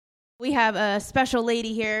We have a special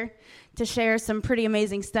lady here to share some pretty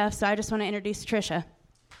amazing stuff, so I just want to introduce Trisha.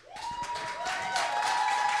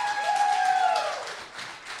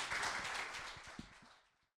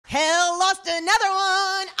 Hell lost another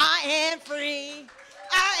one. I am free.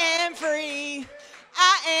 I am free.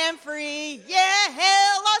 I am free. Yeah,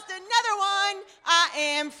 hell lost another one. I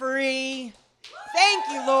am free. Thank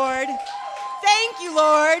you, Lord. Thank you,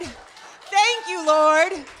 Lord. Thank you,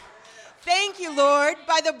 Lord. Thank you, Lord.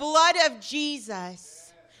 By the blood of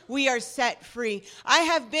Jesus, we are set free. I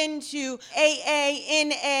have been to AA,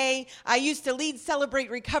 NA. I used to lead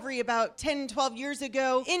Celebrate Recovery about 10, 12 years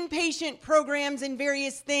ago, inpatient programs and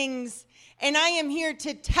various things. And I am here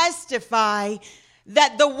to testify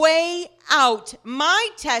that the way out, my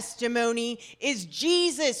testimony, is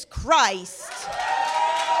Jesus Christ.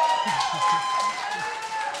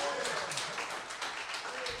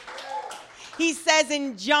 He says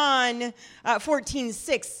in John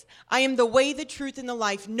 14:6, I am the way, the truth, and the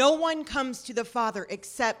life. No one comes to the Father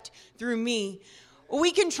except through me.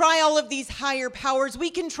 We can try all of these higher powers.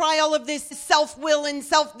 We can try all of this self-will and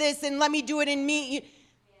self-this and let me do it in me.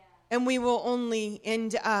 And we will only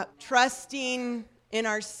end up trusting in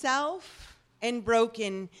ourselves and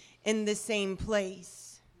broken in the same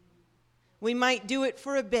place. We might do it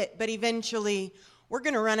for a bit, but eventually we're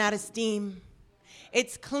going to run out of steam.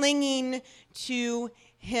 It's clinging to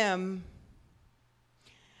him.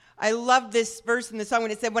 I love this verse in the song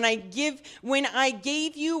when it said, when I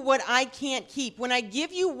gave you what I can't keep, when I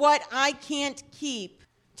give you what I can't keep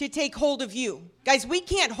to take hold of you. Guys, we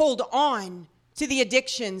can't hold on to the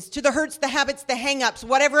addictions, to the hurts, the habits, the hang-ups,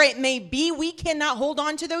 whatever it may be. We cannot hold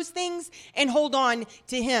on to those things and hold on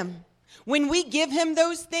to him. When we give him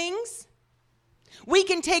those things, we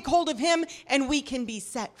can take hold of him and we can be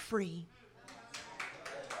set free.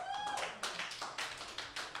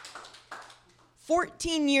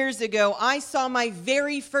 14 years ago, I saw my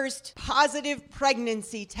very first positive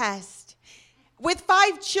pregnancy test. With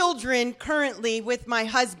 5 children currently with my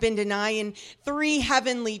husband and I, and 3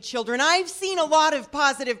 heavenly children, I've seen a lot of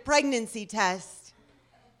positive pregnancy tests.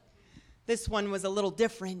 This one was a little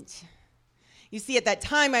different. You see, at that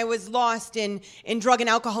time, I was lost in drug and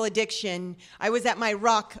alcohol addiction. I was at my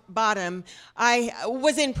rock bottom. I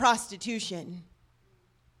was in prostitution.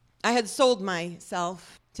 I had sold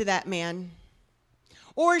myself to that man.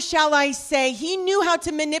 Or shall I say, he knew how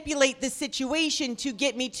to manipulate the situation to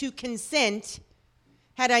get me to consent.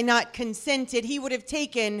 Had I not consented, he would have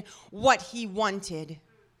taken what he wanted.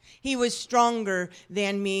 He was stronger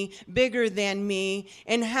than me, bigger than me,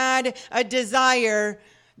 and had a desire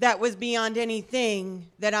that was beyond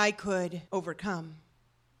anything that I could overcome.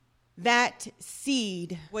 That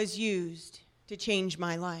seed was used to change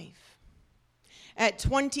my life. At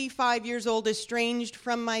 25 years old, estranged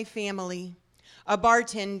from my family, a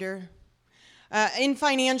bartender, in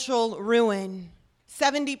financial ruin,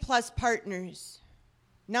 70 plus partners,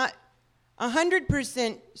 not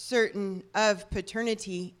 100% certain of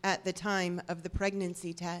paternity at the time of the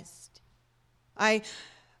pregnancy test. I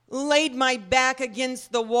laid my back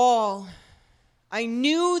against the wall. I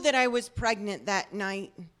knew that I was pregnant that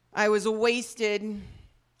night. I was wasted,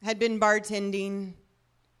 had been bartending.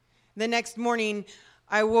 The next morning,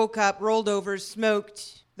 I woke up, rolled over,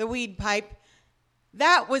 smoked the weed pipe.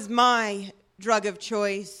 That was my drug of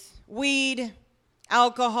choice. Weed,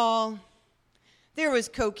 alcohol. There was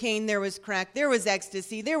cocaine, there was crack, there was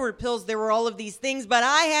ecstasy, there were pills, there were all of these things, but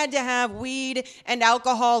I had to have weed and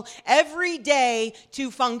alcohol every day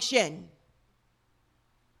to function.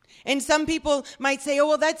 And some people might say, oh,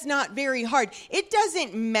 well, that's not very hard. It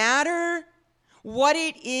doesn't matter what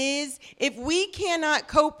it is. If we cannot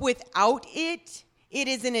cope without it, it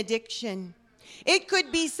is an addiction. It could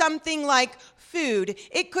be something like food.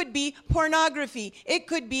 It could be pornography. It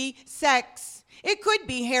could be sex. It could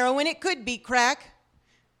be heroin. It could be crack.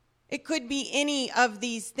 It could be any of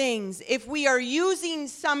these things. If we are using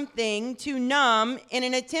something to numb in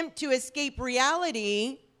an attempt to escape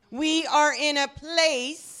reality, we are in a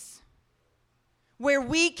place where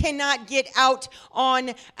we cannot get out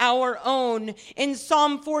on our own. In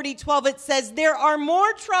Psalm 40:12, it says, there are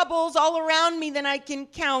more troubles all around me than I can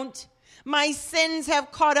count. My sins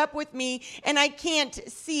have caught up with me, and I can't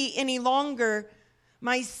see any longer.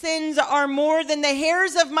 My sins are more than the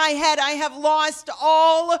hairs of my head. I have lost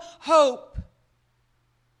all hope.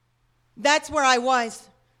 That's where I was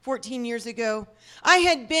 14 years ago. I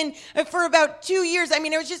had been for about 2 years. I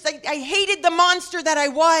mean, it was just like I hated the monster that I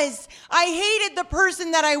was. I hated the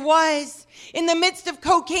person that I was. In the midst of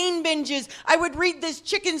cocaine binges, I would read this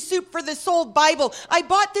Chicken Soup for the Soul Bible. I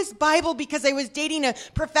bought this Bible because I was dating a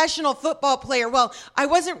professional football player. Well, I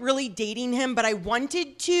wasn't really dating him, but I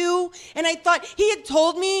wanted to. And I thought he had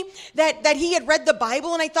told me that he had read the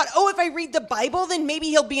Bible. And I thought, oh, if I read the Bible, then maybe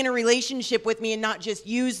he'll be in a relationship with me and not just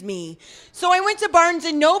use me. So I went to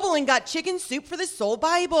Barnes & Noble and got Chicken Soup for the Soul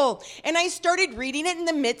Bible. And I started reading it in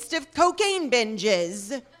the midst of cocaine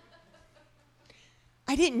binges.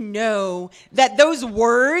 I didn't know that those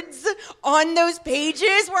words on those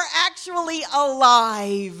pages were actually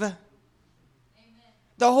alive. Amen.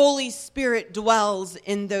 The Holy Spirit dwells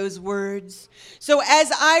in those words. So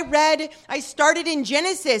as I read, I started in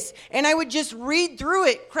Genesis, and I would just read through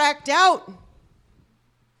it, cracked out.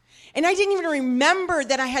 And I didn't even remember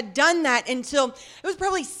that I had done that until it was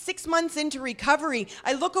probably 6 months into recovery.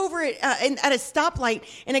 I look over at a stoplight,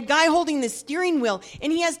 and a guy holding the steering wheel,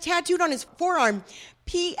 and he has tattooed on his forearm,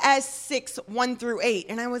 PS6, 1-8.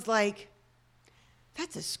 And I was like,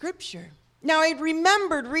 that's a scripture. Now, I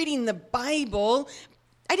remembered reading the Bible.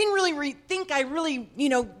 I didn't really think I really,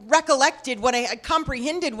 recollected what I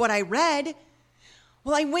comprehended what I read.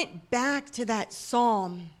 Well, I went back to that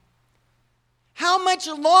psalm. How much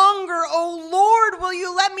longer, O Lord, will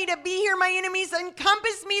you let me to be here? My enemies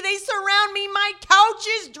encompass me. They surround me. My couch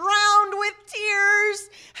is drowned with tears.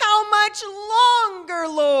 How much longer,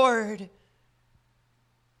 Lord?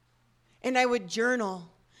 And I would journal.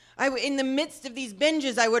 In the midst of these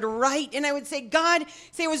binges, I would write, and I would say, God,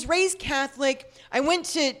 I was raised Catholic. I went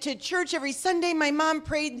to church every Sunday. My mom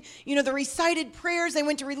prayed, the recited prayers. I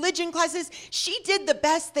went to religion classes. She did the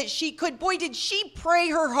best that she could. Boy, did she pray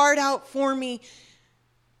her heart out for me.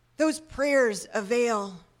 Those prayers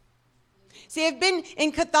avail. See, I've been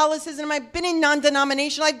in Catholicism, I've been in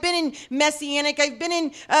non-denominational, I've been in Messianic, I've been in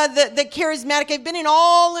the charismatic, I've been in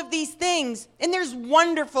all of these things. And there's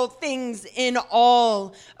wonderful things in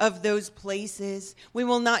all of those places. We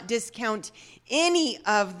will not discount any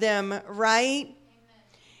of them, right? Amen.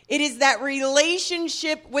 It is that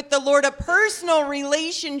relationship with the Lord, a personal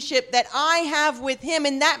relationship that I have with Him,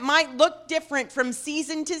 and that might look different from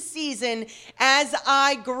season to season as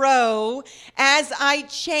I grow, as I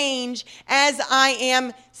change, as I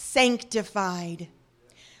am sanctified.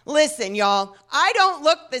 Listen, y'all, I don't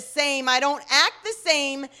look the same, I don't act the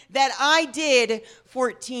same that I did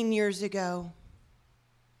 14 years ago.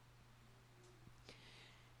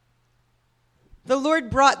 The Lord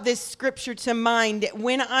brought this scripture to mind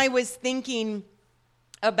when I was thinking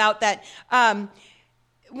about that.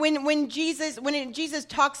 When Jesus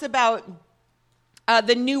talks about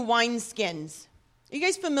the new wineskins. Are you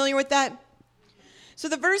guys familiar with that? So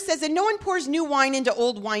the verse says, and no one pours new wine into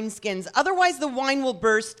old wineskins. Otherwise the wine will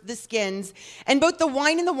burst the skins, and both the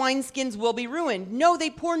wine and the wineskins will be ruined. No, they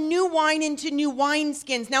pour new wine into new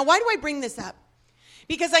wineskins. Now, why do I bring this up?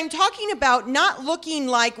 Because I'm talking about not looking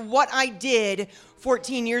like what I did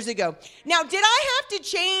 14 years ago. Now, did I have to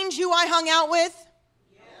change who I hung out with?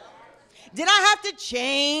 Yeah. Did I have to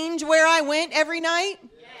change where I went every night?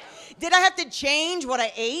 Yeah. Did I have to change what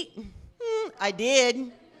I ate? I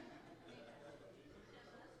did.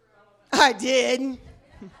 I did.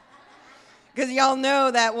 Because y'all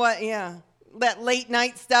know that that late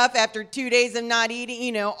night stuff after 2 days of not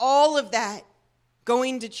eating, all of that.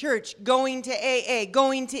 Going to church, going to AA,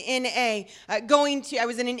 going to NA, I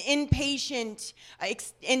was in an intensive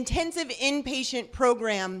inpatient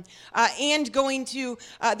program, and going to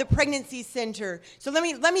the pregnancy center. So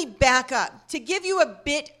let me back up to give you a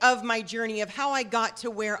bit of my journey of how I got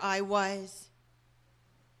to where I was.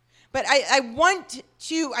 But I want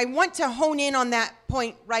to hone in on that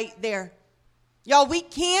point right there. Y'all, we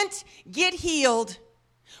can't get healed.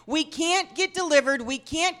 We can't get delivered. We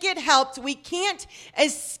can't get helped. We can't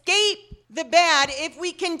escape the bad if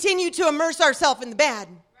we continue to immerse ourselves in the bad.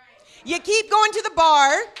 Right. You keep going to the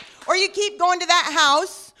bar, or you keep going to that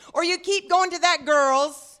house, or you keep going to that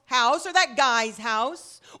girl's house, or that guy's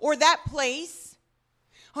house, or that place.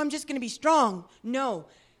 Oh, I'm just going to be strong. No,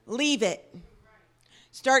 leave it.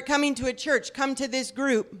 Start coming to a church. Come to this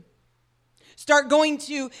group. Start going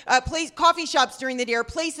to coffee shops during the day or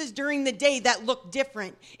places during the day that look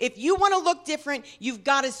different. If you want to look different, you've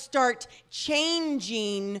got to start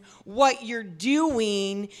changing what you're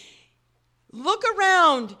doing. Look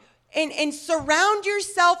around and surround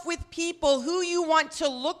yourself with people who you want to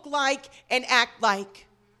look like and act like.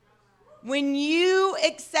 When you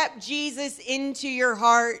accept Jesus into your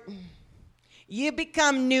heart, you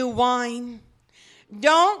become new wine.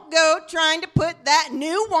 Don't go trying to put that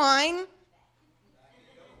new wine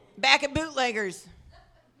back at Bootleggers.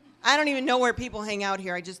 I don't even know where people hang out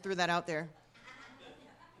here. I just threw that out there.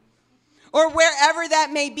 Or wherever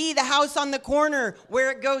that may be, the house on the corner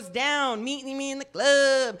where it goes down. Meet me in the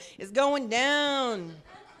club is going down.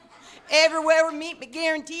 Everywhere we meet, but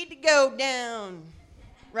guaranteed to go down.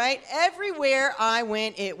 Right? Everywhere I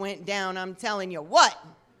went, it went down. I'm telling you what.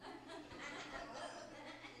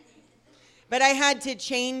 But I had to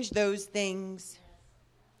change those things.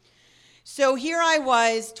 So here I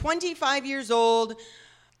was, 25 years old,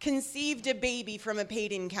 conceived a baby from a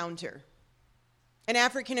paid encounter. An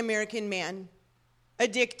African-American man,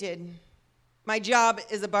 addicted. My job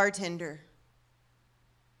is a bartender.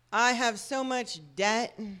 I have so much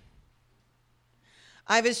debt.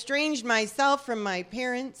 I've estranged myself from my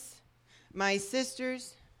parents, my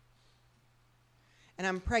sisters, and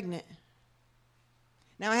I'm pregnant.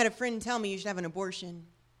 Now, I had a friend tell me you should have an abortion.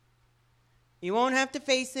 You won't have to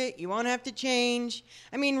face it. You won't have to change.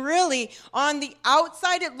 I mean, really, on the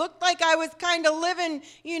outside, it looked like I was kind of living,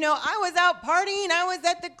 I was out partying. I was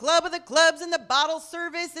at the club of the clubs and the bottle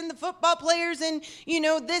service and the football players and,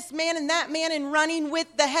 this man and that man and running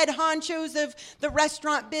with the head honchos of the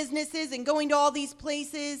restaurant businesses and going to all these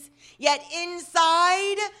places. Yet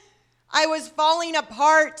inside, I was falling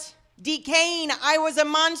apart, decaying. I was a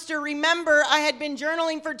monster. Remember, I had been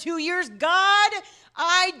journaling for 2 years. God,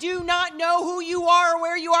 I do not know who you are or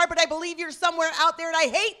where you are, but I believe you're somewhere out there, and I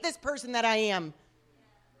hate this person that I am.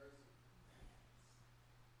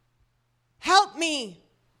 Help me.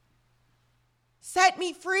 Set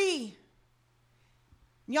me free.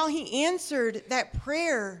 Y'all, he answered that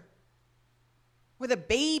prayer with a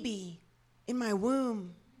baby in my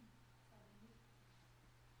womb.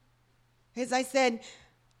 As I said,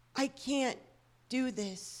 I can't do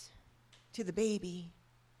this to the baby.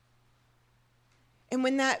 And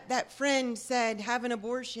when that friend said, have an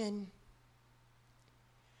abortion,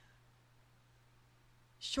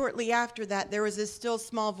 shortly after that, there was a still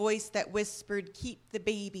small voice that whispered, keep the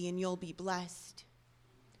baby and you'll be blessed.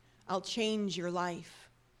 I'll change your life.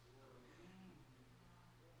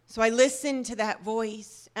 So I listened to that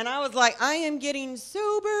voice, and I was like, I am getting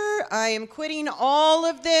sober. I am quitting all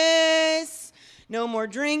of this. No more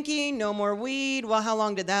drinking, no more weed. Well, how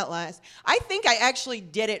long did that last? I think I actually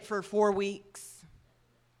did it for 4 weeks.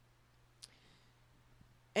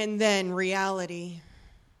 And then reality.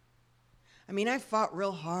 I fought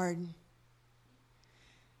real hard.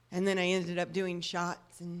 And then I ended up doing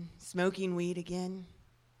shots and smoking weed again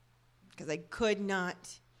because I could not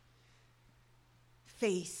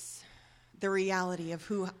face the reality of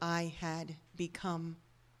who I had become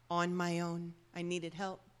on my own. I needed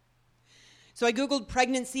help. So I Googled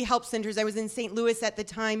pregnancy help centers. I was in St. Louis at the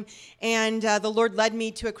time, and the Lord led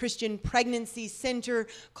me to a Christian pregnancy center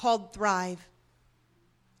called Thrive.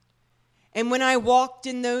 And when I walked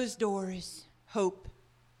in those doors, hope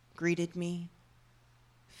greeted me.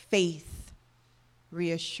 Faith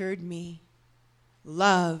reassured me.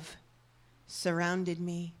 Love surrounded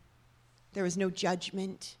me. There was no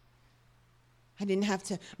judgment. I didn't have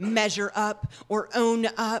to measure up or own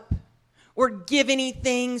up or give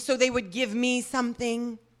anything so they would give me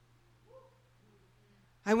something.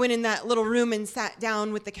 I went in that little room and sat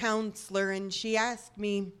down with the counselor, and she asked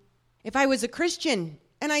me if I was a Christian.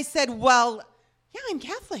 And I said, well, yeah, I'm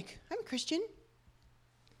Catholic. I'm a Christian.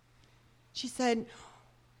 She said,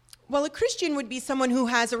 well, a Christian would be someone who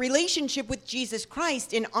has a relationship with Jesus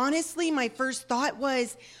Christ. And honestly, my first thought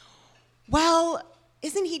was, well,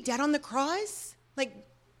 isn't he dead on the cross? Like,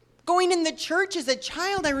 going in the church as a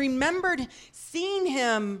child, I remembered seeing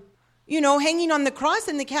him, hanging on the cross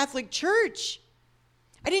in the Catholic Church.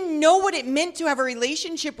 I didn't know what it meant to have a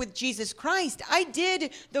relationship with Jesus Christ. I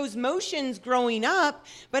did those motions growing up,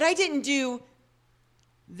 but I didn't do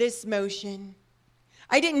this motion.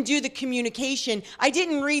 I didn't do the communication. I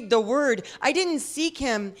didn't read the word. I didn't seek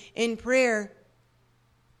him in prayer.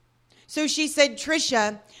 So she said,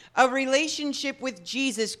 Tricia, a relationship with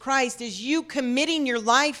Jesus Christ is you committing your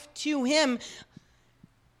life to him,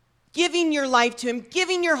 giving your life to him,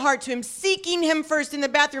 giving your heart to him, seeking him first in the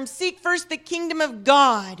bathroom. Seek first the kingdom of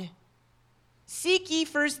God. Seek ye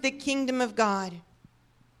first the kingdom of God.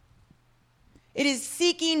 It is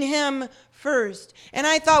seeking him first. And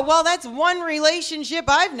I thought, well, that's one relationship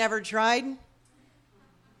I've never tried.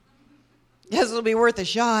 Guess it'll be worth a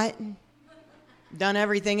shot. Done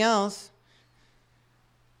everything else.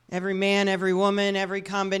 Every man, every woman, every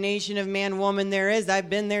combination of man, woman there is, I've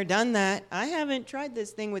been there, done that. I haven't tried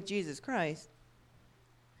this thing with Jesus Christ.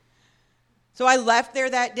 So I left there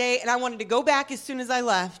that day, and I wanted to go back as soon as I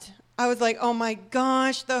left. I was like, oh my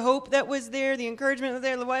gosh, the hope that was there, the encouragement was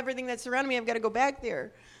there, everything that surrounded me, I've got to go back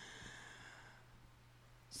there.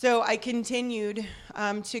 So I continued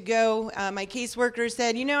to go. My caseworker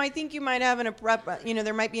said, I think you might have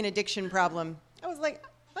there might be an addiction problem. I was like,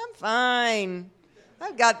 I'm fine.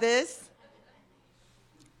 I've got this.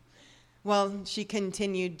 Well, she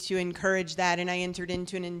continued to encourage that, and I entered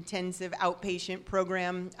into an intensive outpatient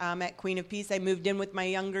program at Queen of Peace. I moved in with my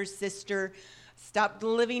younger sister, stopped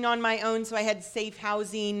living on my own, so I had safe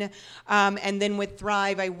housing. And then with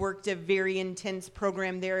Thrive, I worked a very intense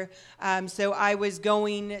program there. So I was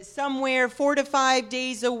going somewhere 4 to 5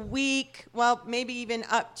 days a week, well, maybe even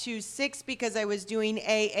up to 6 because I was doing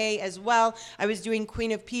AA as well. I was doing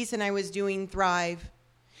Queen of Peace, and I was doing Thrive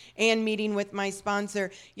and meeting with my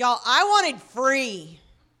sponsor. Y'all, I wanted free.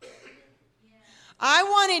 I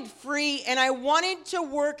wanted free, and I wanted to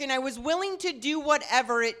work, and I was willing to do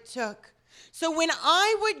whatever it took. So when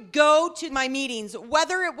I would go to my meetings,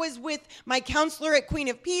 whether it was with my counselor at Queen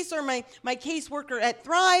of Peace or my caseworker at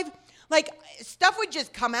Thrive, like stuff would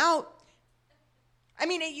just come out. I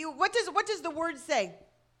mean, what does the word say?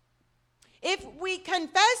 If we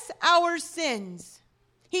confess our sins,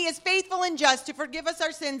 He is faithful and just to forgive us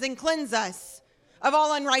our sins and cleanse us of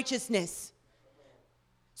all unrighteousness.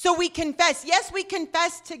 So we confess. Yes, we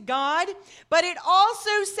confess to God, but it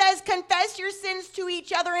also says confess your sins to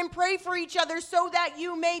each other and pray for each other so that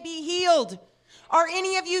you may be healed. Are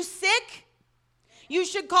any of you sick? You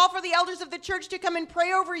should call for the elders of the church to come and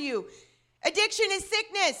pray over you. Addiction is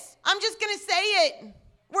sickness. I'm just going to say it.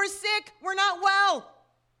 We're sick. We're not well.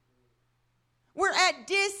 We're at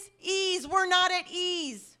dis-ease. We're not at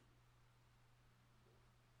ease.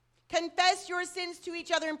 Confess your sins to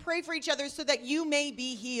each other and pray for each other so that you may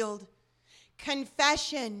be healed.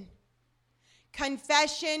 Confession.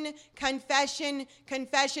 Confession, confession,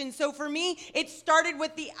 confession. So for me, it started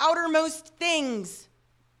with the outermost things.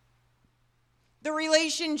 The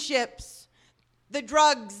relationships, the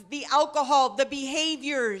drugs, the alcohol, the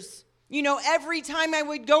behaviors. Every time I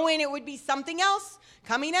would go in, it would be something else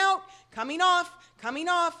coming out, coming off, coming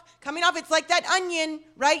off, coming off. It's like that onion,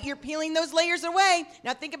 right? You're peeling those layers away.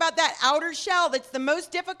 Now think about that outer shell. That's the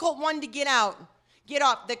most difficult one to get out. Get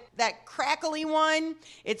off that crackly one.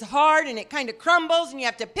 It's hard and it kind of crumbles and you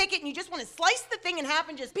have to pick it and you just want to slice the thing in half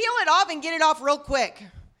and just peel it off and get it off real quick.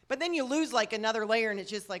 But then you lose like another layer and it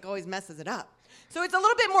just like always messes it up. So it's a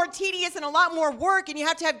little bit more tedious and a lot more work, and you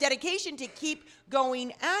have to have dedication to keep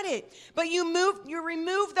going at it. But you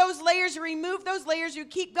remove those layers, you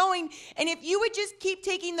keep going. And if you would just keep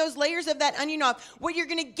taking those layers of that onion off, what you're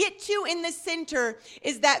going to get to in the center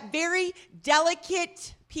is that very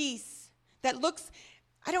delicate piece that looks,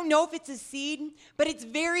 I don't know if it's a seed, but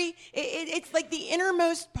it's like the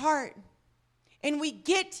innermost part. And we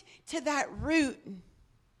get to that root.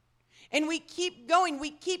 And we keep going, we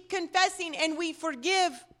keep confessing, and we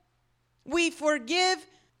forgive. We forgive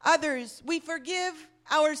others. We forgive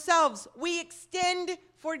ourselves. We extend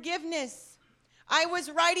forgiveness. I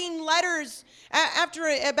was writing letters after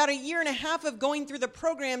about a year and a half of going through the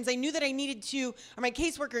programs. I knew that I needed to, or my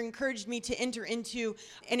caseworker encouraged me to enter into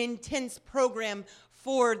an intense program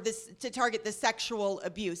for this to target the sexual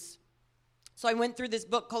abuse. So I went through this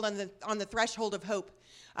book called On the Threshold of Hope.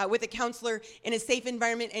 With a counselor in a safe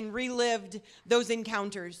environment and relived those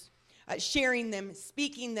encounters, sharing them,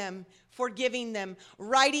 speaking them, forgiving them,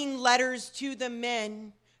 writing letters to the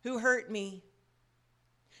men who hurt me,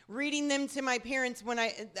 reading them to my parents when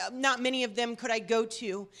not many of them could I go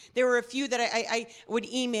to. There were a few that I would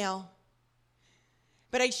email.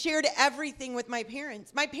 But I shared everything with my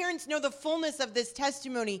parents. My parents know the fullness of this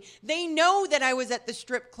testimony. They know that I was at the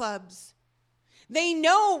strip clubs. They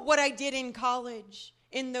know what I did in college.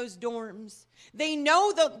 In those dorms. They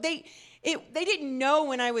know they didn't know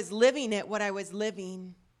when I was living it what I was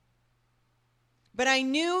living. But I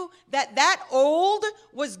knew that old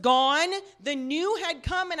was gone, the new had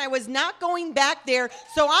come, and I was not going back there,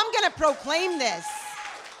 so I'm going to proclaim this.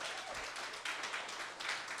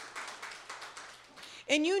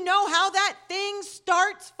 And you know how that thing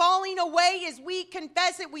starts falling away as we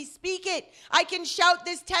confess it, we speak it. I can shout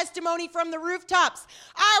this testimony from the rooftops.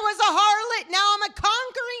 I was a harlot, now I'm a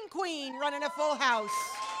conquering queen running a full house.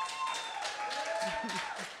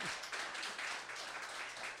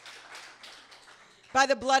 By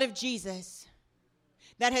the blood of Jesus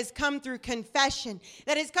that has come through confession,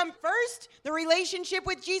 that has come first, the relationship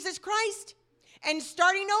with Jesus Christ, and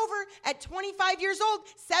starting over at 25 years old,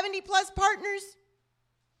 70 plus partners,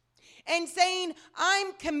 and saying,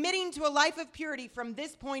 I'm committing to a life of purity from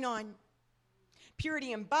this point on.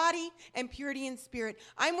 Purity in body and purity in spirit.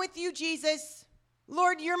 I'm with you, Jesus.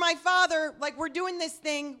 Lord, you're my Father. Like, we're doing this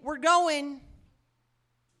thing. We're going.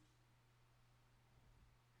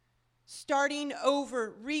 Starting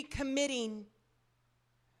over, recommitting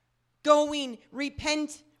going,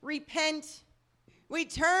 repent, repent. We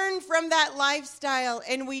turn from that lifestyle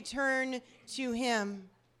and we turn to him.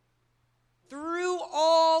 Through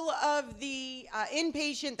all of the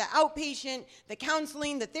inpatient, the outpatient, the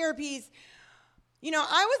counseling, the therapies,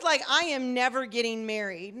 I was like, I am never getting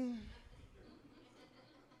married.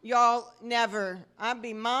 Y'all, never. I'll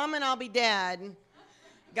be mom and I'll be dad.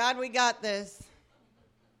 God, we got this.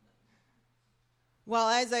 Well,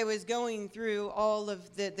 as I was going through all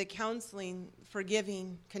of the counseling,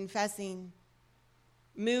 forgiving, confessing,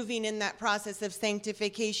 moving in that process of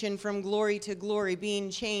sanctification from glory to glory, being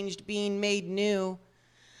changed, being made new,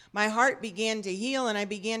 my heart began to heal and I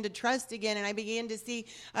began to trust again, and I began to see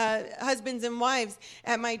husbands and wives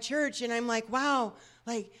at my church, and I'm like, wow,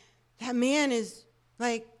 like that man is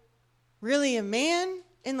like really a man,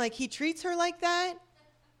 and like he treats her like that,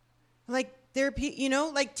 like there,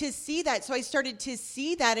 like to see that. So I started to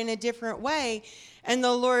see that in a different way. And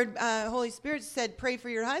the Lord, Holy Spirit said, pray for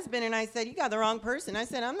your husband. And I said, you got the wrong person. I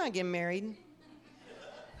said, I'm not getting married.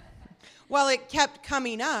 Well, it kept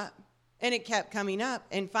coming up and it kept coming up.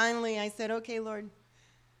 And finally I said, okay, Lord,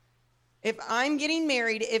 if I'm getting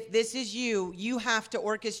married, if this is you, you have to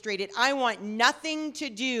orchestrate it. I want nothing to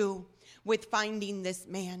do with finding this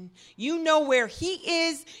man. You know where he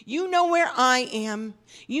is. You know where I am.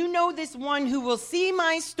 You know this one who will see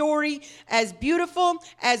my story as beautiful,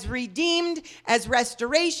 as redeemed, as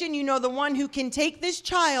restoration. You know the one who can take this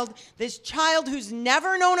child who's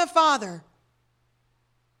never known a father,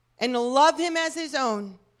 and love him as his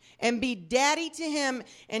own and be daddy to him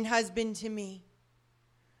and husband to me.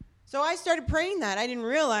 So I started praying that. I didn't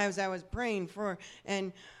realize I was praying for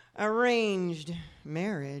an arranged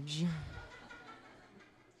marriage.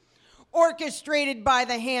 Orchestrated by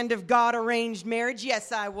the hand of God, arranged marriage.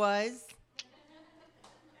 Yes, I was.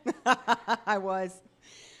 I was.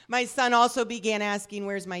 My son also began asking,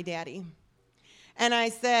 where's my daddy? And I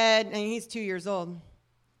said, and he's 2 years old.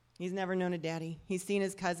 He's never known a daddy. He's seen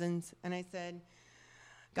his cousins. And I said,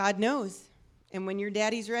 God knows. And when your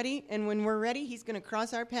daddy's ready and when we're ready, he's going to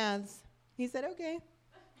cross our paths. He said, okay.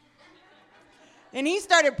 And he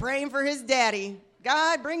started praying for his daddy.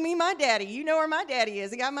 God, bring me my daddy. You know where my daddy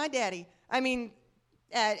is. I got my daddy. I mean,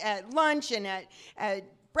 at lunch and at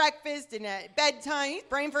breakfast and at bedtime, he's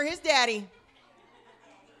praying for his daddy.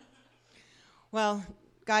 Well,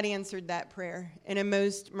 God answered that prayer in a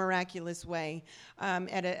most miraculous way.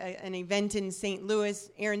 At an event in St.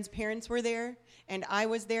 Louis, Aaron's parents were there, and I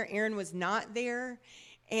was there. Aaron was not there.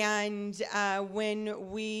 And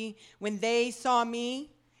when they saw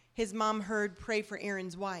me, his mom heard, pray for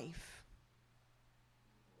Aaron's wife.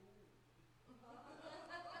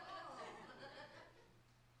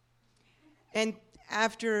 And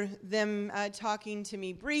after them talking to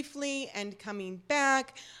me briefly and coming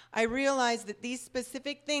back, I realized that these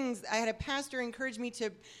specific things, I had a pastor encourage me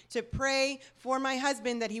to pray for my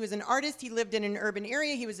husband, that he was an artist. He lived in an urban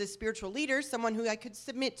area. He was a spiritual leader, someone who I could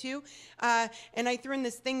submit to. And I threw in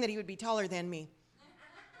this thing that he would be taller than me.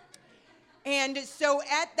 And so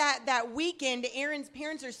at that weekend, Aaron's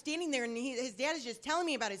parents are standing there, and his dad is just telling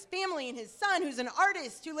me about his family and his son, who's an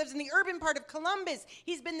artist, who lives in the urban part of Columbus.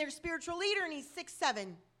 He's been their spiritual leader, and he's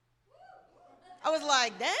 6'7". I was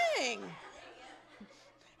like, dang.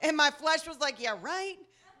 And my flesh was like, yeah, right.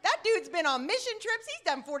 That dude's been on mission trips. He's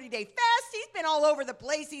done 40-day fasts. He's been all over the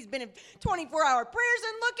place. He's been in 24-hour prayers,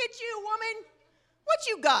 and look at you, woman. What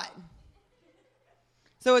you got?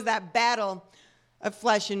 So it was that battle of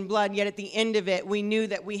flesh and blood, yet at the end of it, we knew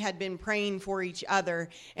that we had been praying for each other.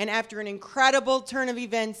 And after an incredible turn of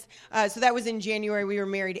events, so that was in January, we were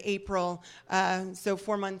married April, so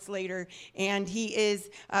 4 months later, and he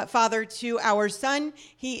is father to our son.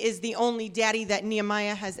 He is the only daddy that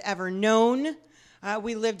Nehemiah has ever known.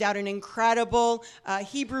 We lived out an incredible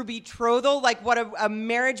Hebrew betrothal, like what a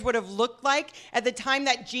marriage would have looked like at the time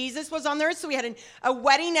that Jesus was on the earth. So we had a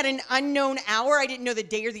wedding at an unknown hour. I didn't know the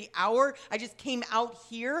day or the hour. I just came out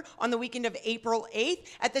here on the weekend of April 8th.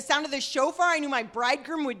 At the sound of the shofar, I knew my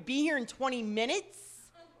bridegroom would be here in 20 minutes.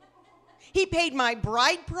 He paid my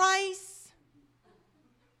bride price.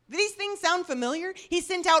 Do these things sound familiar? He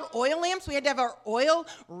sent out oil lamps. We had to have our oil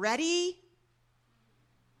ready.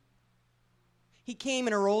 He came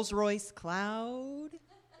in a Rolls-Royce cloud.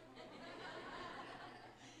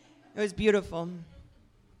 It was beautiful.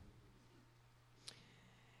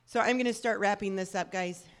 So I'm going to start wrapping this up,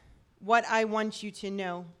 guys. What I want you to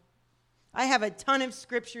know. I have a ton of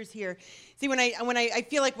scriptures here. See, when I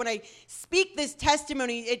feel like when I speak this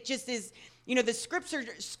testimony, it just is, the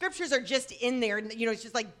scriptures are just in there. It's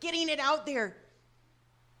just like getting it out there.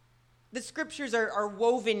 The scriptures are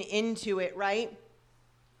woven into it, right?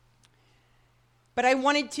 But I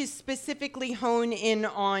wanted to specifically hone in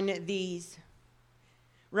on these.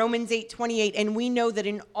 Romans 8:28, and we know that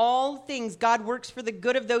in all things God works for the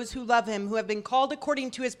good of those who love him, who have been called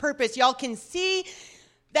according to his purpose. Y'all can see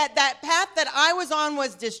that path that I was on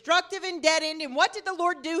was destructive and dead end. And what did the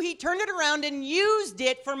Lord do? He turned it around and used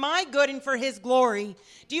it for my good and for his glory.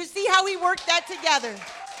 Do you see how he worked that together?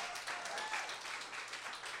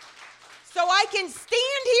 So I can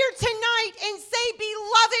stand here tonight and say,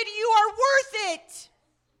 beloved, you are worth it.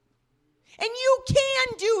 And you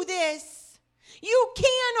can do this. You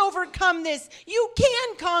can overcome this. You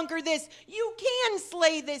can conquer this. You can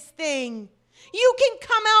slay this thing. You can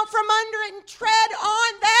come out from under it and tread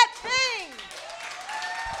on that thing.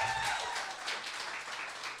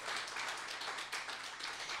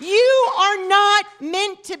 You are not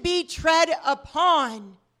meant to be tread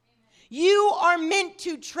upon. You are meant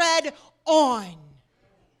to tread on.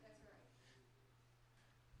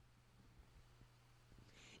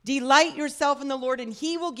 Delight yourself in the Lord, and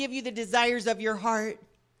he will give you the desires of your heart.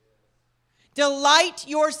 Delight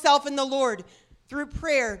yourself in the Lord through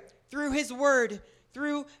prayer, through his word,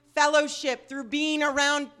 through fellowship, through being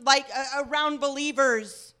around around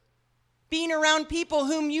believers, being around people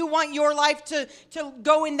whom you want your life to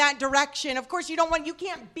go in that direction. Of course, you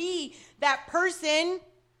can't be that person.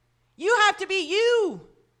 You have to be you.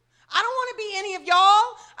 I don't want to be any of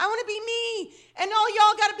y'all. I want to be me. And all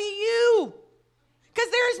y'all got to be you. Because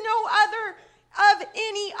there is no other of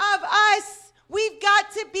any of us. We've got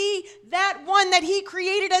to be that one that he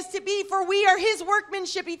created us to be, for we are his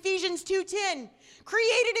workmanship, Ephesians 2:10.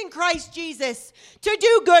 Created in Christ Jesus to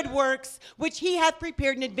do good works, which he hath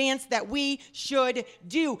prepared in advance that we should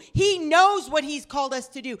do. He knows what he's called us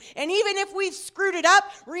to do. And even if we've screwed it up,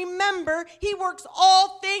 remember, he works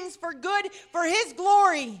all things for good, for his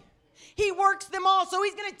glory. He works them all. So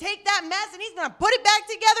he's going to take that mess and he's going to put it back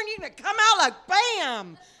together, and you're going to come out like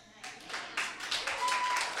bam.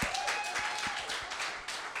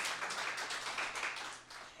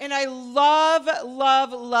 And I love,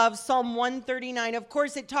 love, love Psalm 139. Of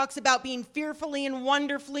course, it talks about being fearfully and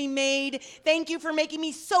wonderfully made. Thank you for making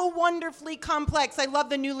me so wonderfully complex. I love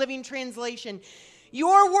the New Living Translation.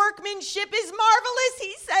 Your workmanship is marvelous.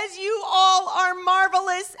 He says you all are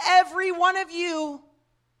marvelous, every one of you.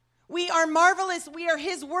 We are marvelous. We are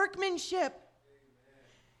his workmanship.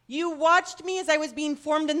 You watched me as I was being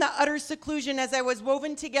formed in the utter seclusion, as I was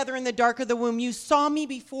woven together in the dark of the womb. You saw me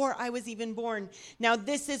before I was even born. Now,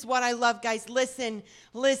 this is what I love, guys. Listen.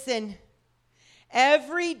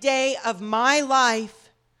 Every day of my life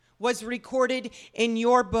was recorded in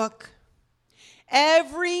your book.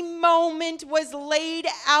 Every moment was laid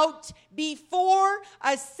out before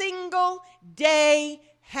a single day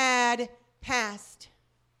had passed.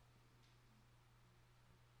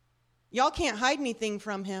 Y'all can't hide anything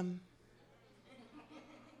from him.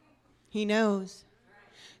 He knows.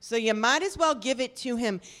 So you might as well give it to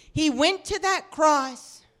him. He went to that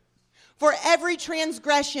cross for every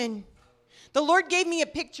transgression. The Lord gave me a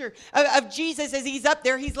picture of Jesus as he's up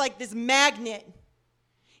there. He's like this magnet.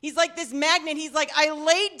 He's like this magnet. He's like, I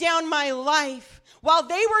laid down my life. While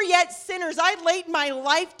they were yet sinners, I laid my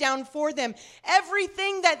life down for them.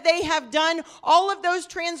 Everything that they have done, all of those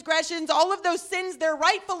transgressions, all of those sins, they're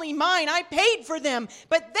rightfully mine. I paid for them,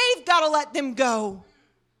 but they've got to let them go.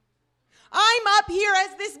 I'm up here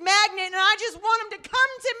as this magnet, and I just want them to come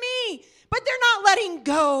to me, but they're not letting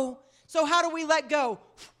go. So how do we let go?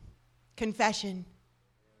 Confession.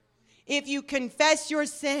 If you confess your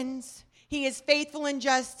sins, he is faithful and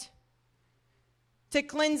just to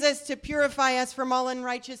cleanse us, to purify us from all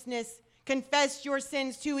unrighteousness. Confess your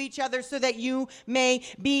sins to each other so that you may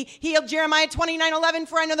be healed. Jeremiah 29:11,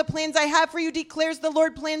 for I know the plans I have for you, declares the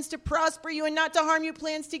Lord, plans to prosper you and not to harm you,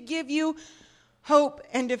 plans to give you hope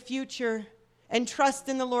and a future. And trust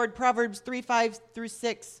in the Lord, Proverbs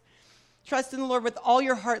 3:5-6. Trust in the Lord with all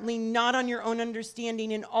your heart, lean not on your own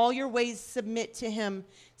understanding. In all your ways submit to him.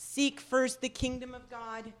 Seek first the kingdom of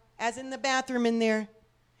God, as in the bathroom in there.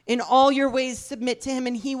 In all your ways, submit to him,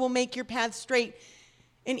 and he will make your path straight.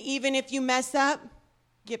 And even if you mess up,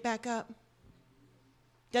 get back up.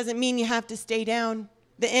 Doesn't mean you have to stay down.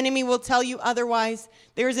 The enemy will tell you otherwise.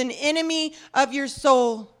 There's an enemy of your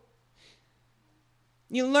soul.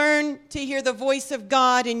 You learn to hear the voice of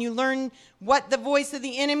God, and you learn what the voice of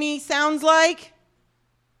the enemy sounds like,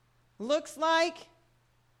 looks like,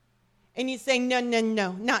 and you say, no,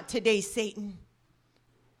 not today, Satan.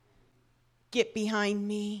 Get behind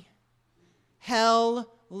me.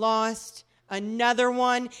 Hell lost another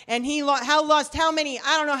one. And hell lost how many?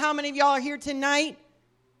 I don't know how many of y'all are here tonight.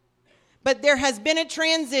 But there has been a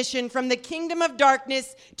transition from the kingdom of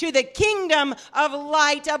darkness to the kingdom of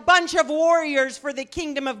light. A bunch of warriors for the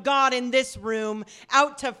kingdom of God in this room,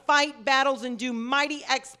 out to fight battles and do mighty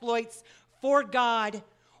exploits for God.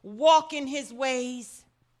 Walk in his ways.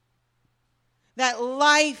 That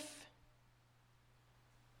life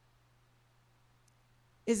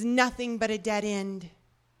is nothing but a dead end.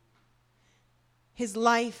 His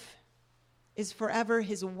life is forever.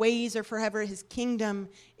 His ways are forever. His kingdom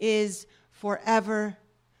is forever.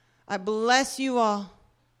 I bless you all.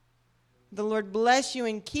 The Lord bless you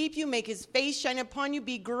and keep you, make his face shine upon you,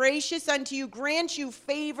 be gracious unto you, grant you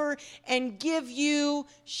favor, and give you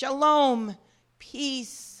shalom,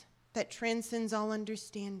 peace that transcends all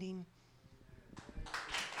understanding.